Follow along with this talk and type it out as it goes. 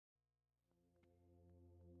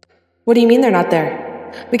What do you mean they're not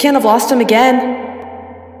there? We can't have lost them again.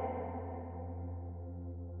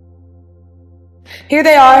 Here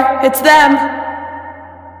they are. It's them.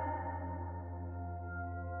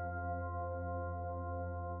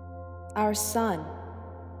 Our sun,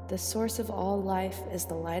 the source of all life, is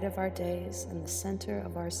the light of our days and the center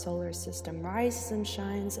of our solar system, rises and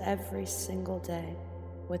shines every single day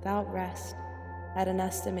without rest at an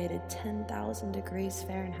estimated 10,000 degrees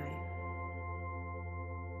Fahrenheit.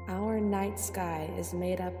 Our night sky is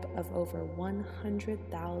made up of over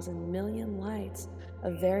 100,000 million lights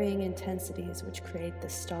of varying intensities, which create the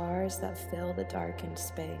stars that fill the darkened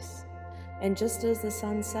space. And just as the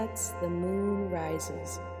sun sets, the moon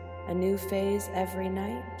rises, a new phase every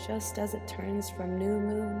night, just as it turns from new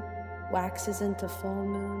moon, waxes into full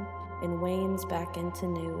moon, and wanes back into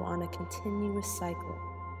new on a continuous cycle.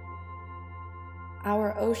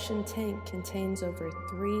 Our ocean tank contains over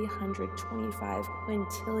 325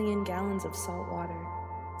 quintillion gallons of salt water,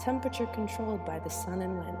 temperature controlled by the sun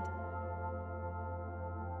and wind.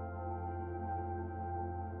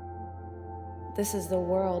 This is the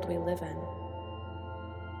world we live in.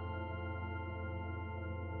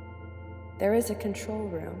 There is a control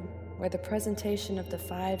room where the presentation of the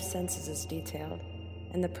 5 senses is detailed,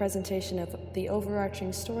 and the presentation of the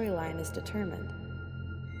overarching storyline is determined.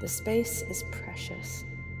 The space is precious,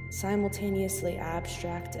 simultaneously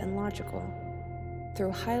abstract and logical.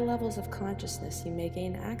 Through high levels of consciousness, you may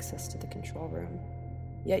gain access to the control room,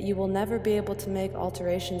 yet you will never be able to make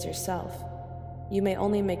alterations yourself. You may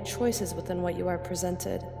only make choices within what you are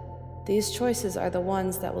presented. These choices are the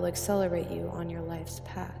ones that will accelerate you on your life's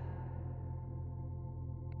path.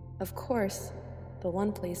 Of course, the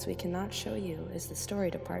one place we cannot show you is the story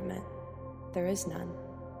department. There is none.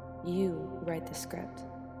 You write the script.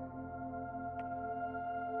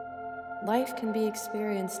 Life can be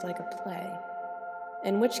experienced like a play,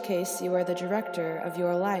 in which case you are the director of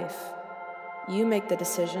your life. You make the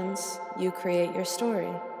decisions, you create your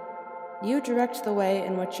story. You direct the way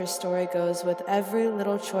in which your story goes with every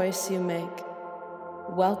little choice you make.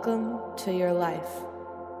 Welcome to your life.